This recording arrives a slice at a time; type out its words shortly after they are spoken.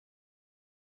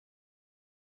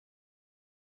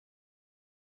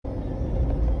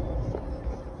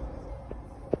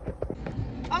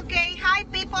Okay, hi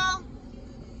people.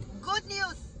 Good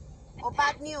news or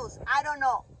bad news, I don't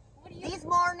know. This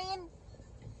morning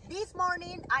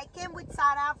I came with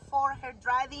Sarah for her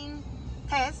driving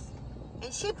test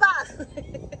and she passed.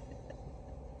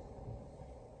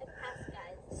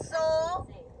 So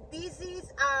this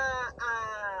is how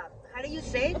do you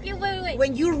say? Okay, wait.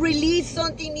 When you release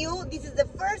something new, this is the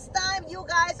first time you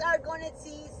guys are gonna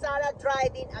see Sarah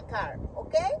driving a car.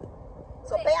 Okay?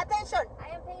 So pay attention. I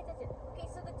am paying attention. Okay,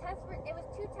 so the test it was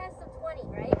 2 tests of 20,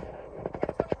 right?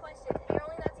 Of 20 questions. And you're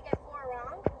only allowed to get 4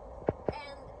 wrong.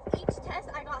 And each test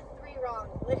I got 3 wrong.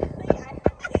 Literally, I had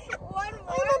 1 more.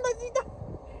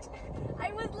 I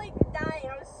was like dying.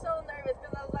 I was so nervous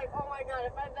because I was like, oh my god,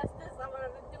 if I mess this, I'm gonna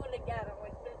do it again. I'm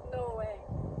like, there's no way.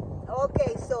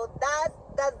 Okay, so that's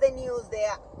the news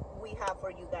that we have for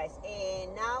you guys.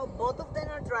 And now both of them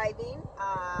are driving.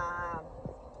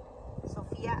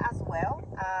 Sophia as well.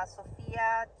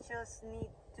 Sophia just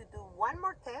needs to do 1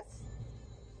 more test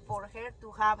for her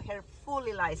to have her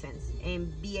fully licensed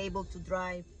and be able to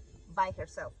drive by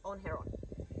herself on her own.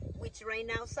 Which right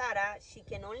now, Sarah, she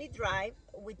can only drive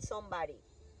with somebody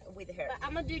with her. But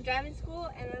I'm gonna do driving school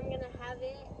and I'm gonna have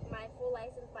my full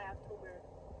license by October.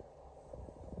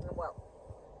 Well,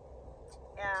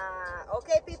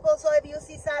 okay, people. So if you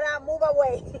see Sarah, move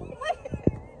away. What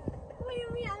do you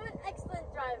mean? I'm an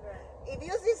excellent driver. If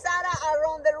you see Sarah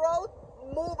around the road,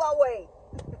 move away.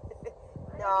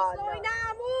 No. Slowing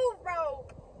down, move, bro.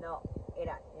 No,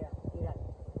 mira.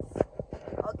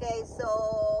 Okay,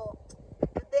 so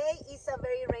today is a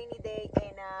very rainy day,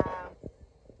 and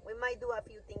we might do a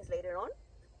few things later on.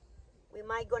 We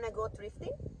might gonna go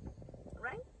thrifting,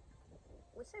 right?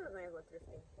 We said we're gonna go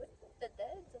thrifting. With the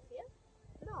dead, Sophia?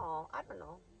 No, I don't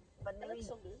know. But That maybe, looks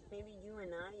so good. maybe you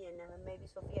and I, and maybe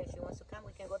Sophia, if she wants to come,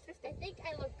 we can go I thrifting. think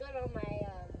I look good on my,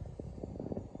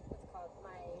 what's it called?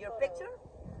 Your photo. picture?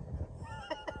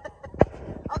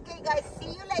 Okay, guys,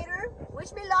 see you later.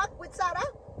 Wish me luck with Sarah.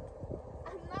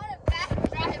 I'm not a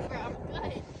bad driver, I'm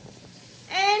good.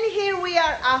 And here we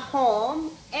are at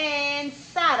home, and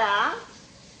Sarah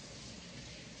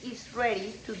is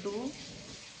ready to do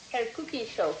her cooking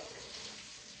show.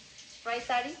 Right,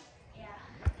 Sari? Yeah.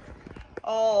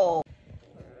 Oh.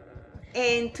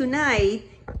 And tonight,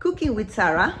 cooking with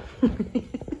Sarah. And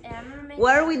I'm gonna make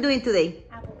What are we doing today?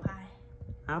 apple pie.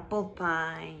 Apple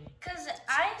pie. Because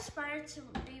I aspire to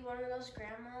be one of those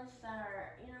grandmas that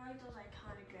are, you know, like those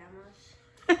iconic grandmas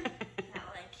that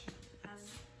like has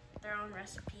their own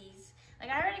recipes.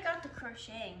 Like I already got the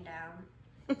crocheting down,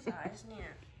 so I just need to.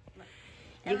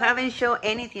 You haven't shown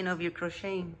anything of your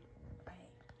crocheting. Right,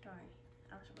 don't worry,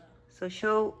 I will. So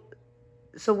show.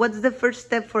 So what's the first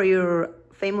step for your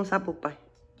famous apple pie?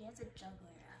 You have to juggle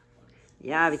your apples.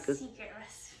 Yeah, because Secret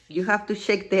recipe. you have to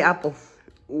shake the apples.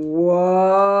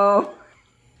 Whoa!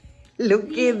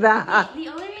 Look at that. The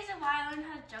only reason why I learned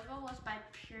how to juggle was by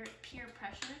peer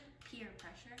pressure.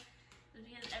 Was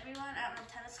because everyone at my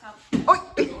tennis club.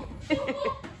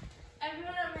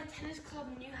 Everyone at my tennis club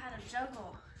knew how to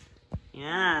juggle.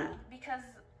 Yeah. Because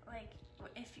like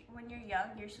when you're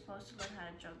young, you're supposed to learn how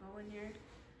to juggle when you're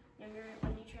younger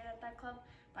when you train at that club.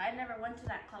 But I never went to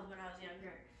that club when I was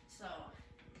younger, so.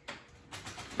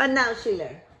 But now she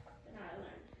learned. Now I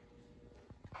learned.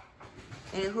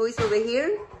 And who is over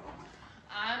here?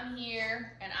 I'm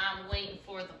here and I'm waiting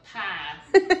for the pie.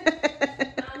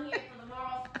 I'm here for the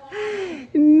moral support.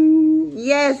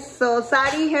 Yes, so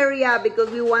Sari, hurry up because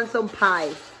we want some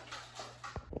pie.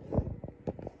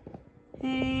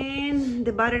 And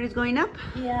the butter is going up.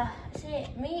 Yeah. See,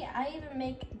 me, I even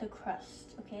make the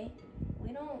crust. Okay,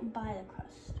 we don't buy the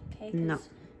crust. Okay. No.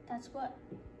 That's what.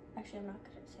 Actually, I'm not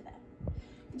gonna say that.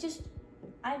 Just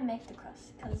I make the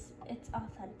crust because it's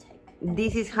authentic.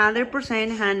 This is 100%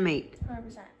 handmade.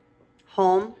 100%.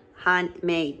 Home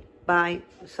handmade by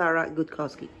Sarah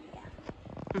Gutkowski. Yeah.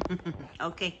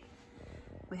 Okay.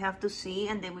 We have to see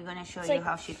and then we're going to show It's you like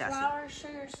how she does it. flour,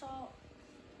 sugar, salt.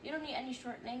 You don't need any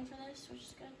shortening for this, which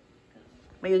is good.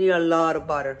 But you need a lot of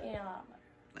butter. You need a lot of butter.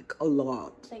 Like a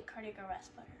lot. It's like Cartier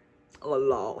Rest butter. A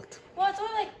lot. Well, it's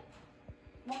only like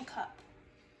 1 cup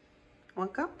 1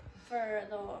 cup? for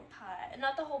the pie.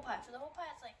 Not the whole pie. For the whole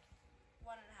pie, it's like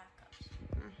 1.5 cups.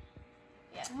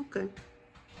 Yeah, Okay.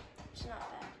 it's not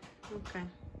bad. Okay.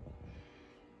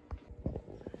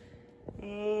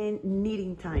 And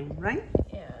kneading time, right?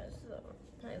 Yeah, it's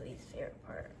my least favorite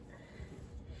part.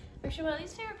 Actually, my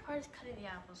least favorite part is cutting the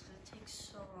apples because it takes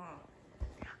so long.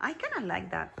 I kind of like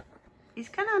that. It's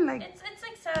kind of like... It's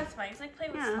like satisfying. It's like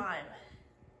playing with slime.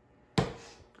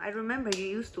 I remember you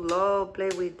used to love play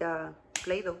with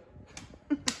Play-Doh.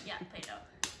 Yeah, Play-Doh.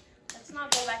 Let's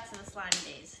not go back to the slime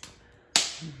days.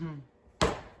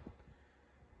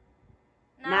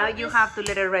 Now you have to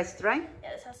let it rest, right?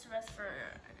 Yeah, this has to rest for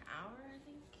an hour, I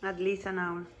think. At least an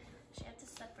hour. So you have to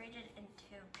separate it in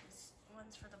two, because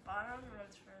one's for the bottom and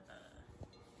one's for the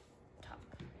top.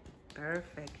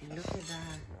 Perfect. And look at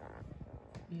that.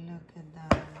 Look at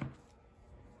that.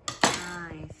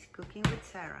 Nice. Cooking with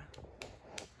Sarah.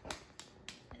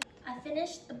 I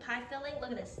finished the pie filling.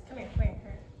 Look at this. Come here, come here, come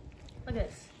here. Look at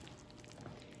this.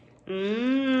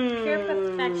 Mmm. Pure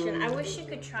perfection. I wish you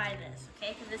could try this,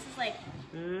 okay? Because this is like...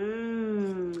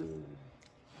 Mmm.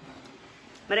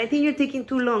 But I think you're taking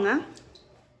too long, huh?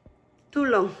 Too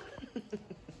long. I'm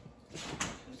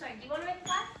sorry, do you want to make a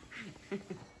pie?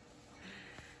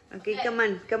 Okay, come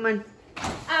on, come on.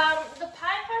 The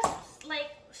pie crust,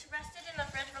 like, rested in the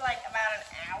fridge for like about an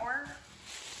hour.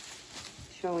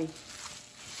 Showing.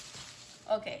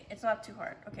 Okay, it's not too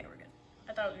hard. Okay, we're good.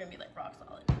 I thought it was gonna be like rock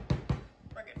solid.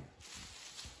 We're good.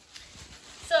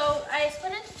 So I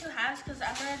split it into two halves because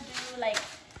I'm gonna do like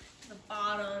the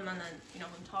bottom and then, you know,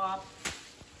 the top.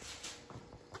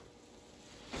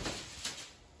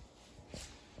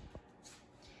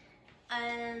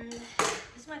 And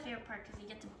this is my favorite part because you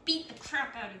get to beat the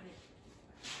crap out of it.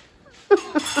 You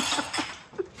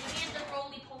get the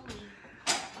roly-poly.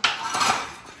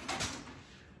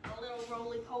 A little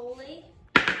roly-poly.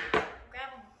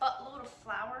 Grab a buttload of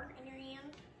flour in your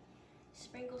hand.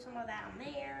 Sprinkle some of that on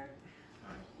there,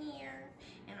 on here,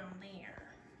 and on there.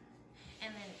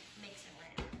 And then mix it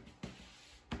around.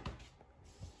 And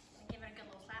give it a good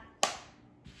little slap.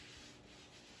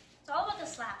 It's all about the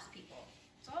slaps, people.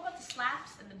 It's all about the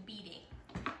slaps and the beating.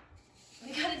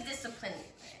 We gotta discipline it,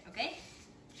 okay?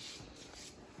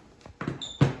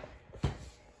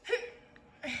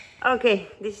 Okay,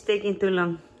 this is taking too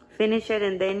long. Finish it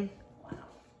and then... Wow.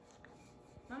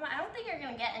 Mama, I don't think you're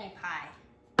gonna get any pie.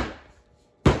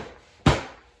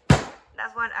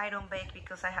 That's what I don't bake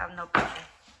because I have no patience.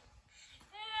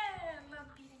 I love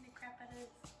beating the crap out of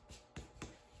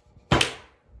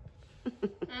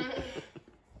it.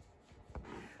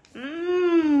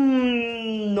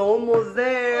 Almost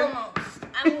there. Almost.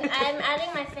 I'm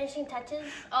adding my finishing touches.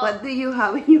 Oh, What do you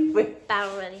have in your fridge?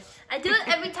 battle ready. I do it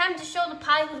every time to show the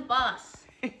pie who's boss.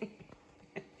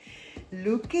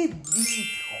 Look at this.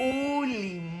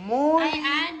 Holy moly.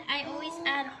 I always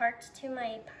add hearts to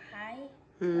my pie.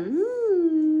 Mm.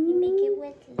 You make it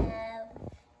with love.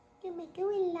 You make it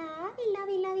with love.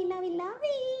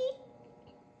 Lovey.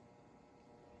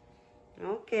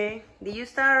 Okay. Did you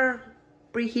start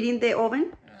preheating the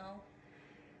oven? No.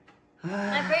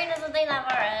 My brain doesn't think that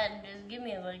far ahead. Just give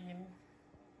me a look.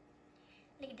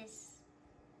 Look at this.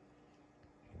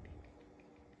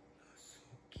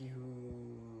 Cute.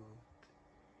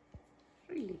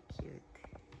 Really cute.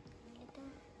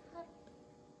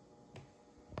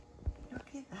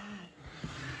 Look at that.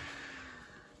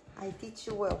 I teach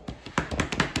you well.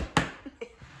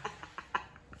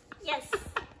 Yes,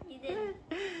 you did.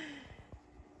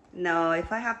 No,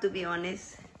 if I have to be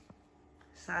honest,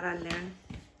 Sarah learned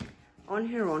on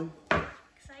her own.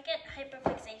 Because I get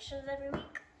hyperfixations every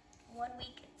week. 1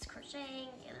 week it's crocheting,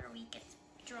 the other week it's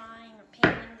drawing or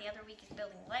painting, the other week is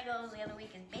building Legos, the other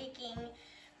week is baking.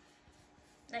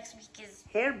 Next week is...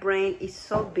 Her brain is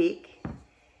so big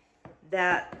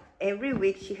that every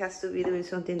week she has to be doing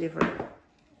something different. Yeah.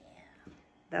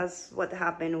 That's what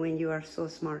happens when you are so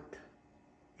smart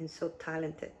and so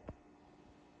talented.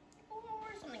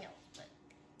 Or something else, but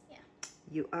yeah.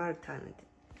 You are talented.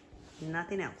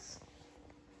 Nothing else.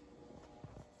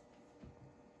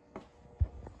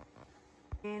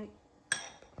 And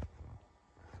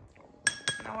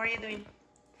now what are you doing?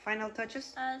 Final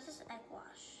touches? This is egg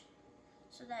wash.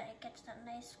 So that it gets that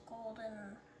nice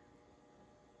golden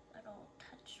little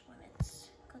touch when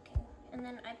it's cooking. And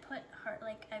then I put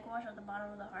egg wash at the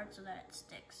bottom of the heart so that it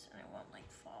sticks and it won't like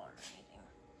fall or anything.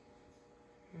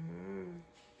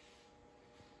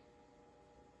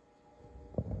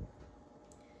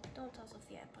 Don't tell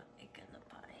Sophia I put egg in the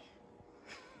pie.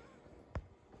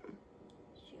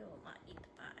 She will not eat the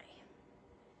pie.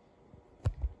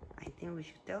 I think we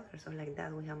should tell her so like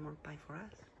that we have more pie for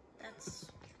us. That's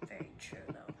very true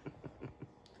though.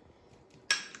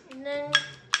 And then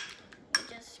we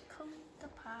just coat the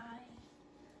pie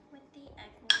with the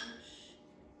egg wash.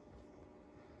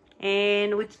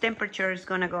 And which temperature is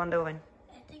gonna go on the oven?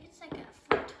 I think it's like at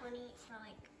 420 for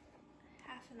like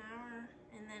half an hour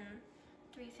and then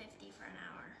 350 for an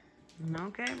hour.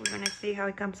 Okay, we're gonna see how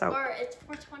it comes out. Or it's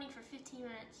 420 for 15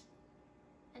 minutes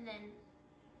and then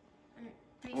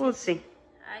 350. We'll see.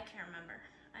 I can't remember.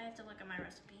 I have to look at my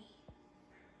recipe.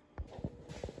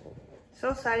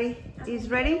 So, Sally, is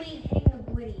ready? What are we hitting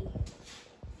the woody?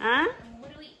 Huh?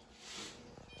 What do we...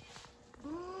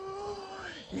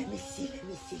 Let me see.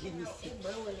 Let me see.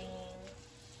 Rolling.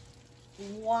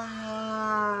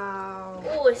 Wow.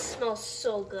 Oh, it smells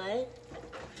so good.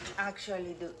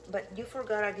 Actually, do. But you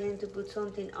forgot again to put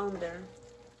something under.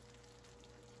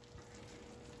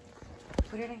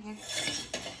 Put it in here.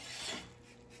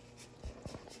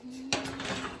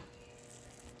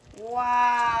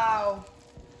 Wow.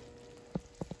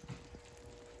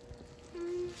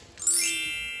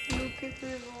 Look at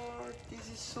the heart.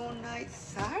 This is so nice.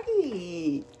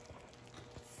 Sari.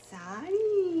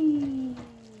 Sari.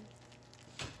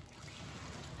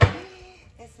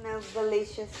 It smells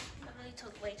delicious. That really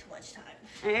took way too much time.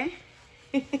 Eh?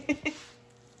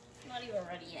 Not even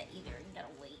ready yet either. You gotta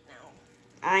wait now.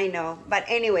 I know. But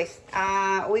anyways,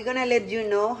 we're gonna let you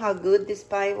know how good this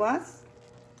pie was.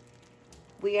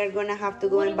 We are gonna have to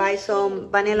go and buy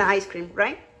some vanilla ice cream,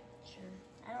 right? Sure.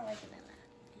 I don't like vanilla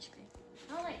ice cream.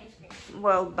 I don't like ice cream.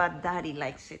 Well, but Daddy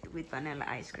likes it with vanilla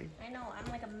ice cream. I know. I'm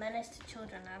like a menace to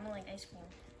children. I don't like ice cream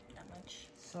that much.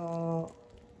 So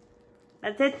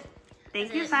that's it.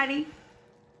 Thank you, it. Sari.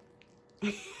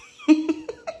 Yeah.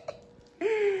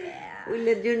 We'll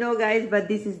let you know, guys, but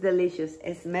this is delicious.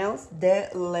 It smells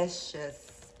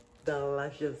delicious.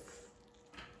 Delicious.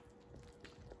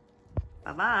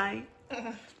 Bye-bye.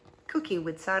 Cooking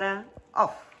with Sarah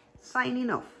off. Signing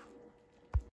off.